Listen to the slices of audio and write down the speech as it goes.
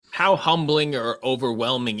how humbling or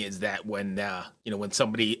overwhelming is that when when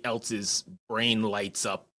somebody else's brain lights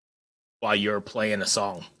up while you're playing a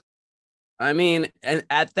song? I mean, and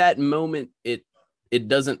at that moment, it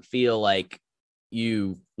doesn't feel like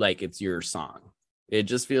it's your song. It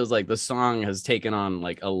just feels like the song has taken on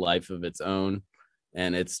like a life of its own,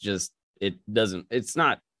 and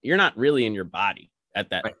you're not really in your body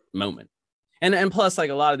at that moment. And plus,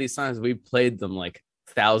 like, a lot of these songs, we've played them like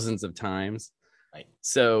thousands of times. Right.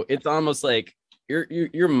 So it's almost like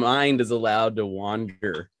your mind is allowed to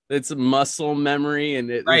wander. It's a muscle memory,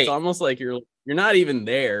 and it's almost like you're not even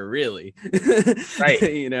there, really. Right.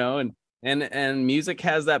 And music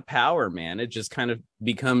has that power, man. It just kind of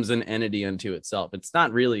becomes an entity unto itself. It's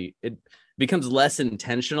not really, it becomes less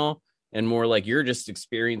intentional and more like you're just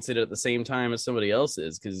experiencing it at the same time as somebody else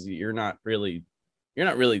is, because you're not really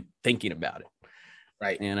thinking about it.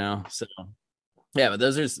 Right. So yeah, but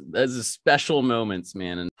those are special moments,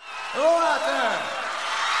 man. And hello out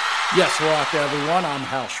there. Yes, hello out there, everyone. I'm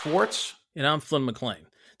Hal Schwartz. And I'm Flynn McLean.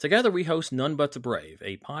 Together we host None But the Brave,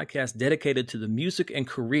 a podcast dedicated to the music and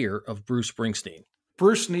career of Bruce Springsteen.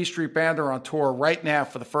 Bruce and E Street Band are on tour right now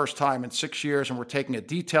for the first time in 6 years, and we're taking a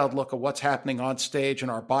detailed look at what's happening on stage in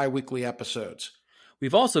our bi-weekly episodes.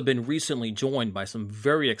 We've also been recently joined by some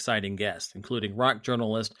very exciting guests, including rock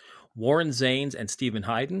journalist Warren Zanes and Stephen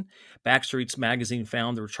Hayden, Backstreet's Magazine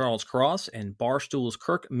founder Charles Cross, and Barstool's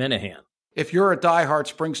Kirk Minahan. If you're a diehard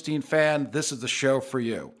Springsteen fan, this is the show for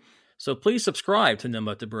you. So please subscribe to None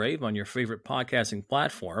But the Brave on your favorite podcasting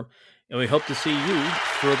platform, and we hope to see you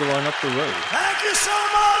further on up the road. Thank you so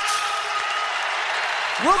much.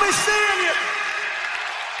 We'll be seeing you.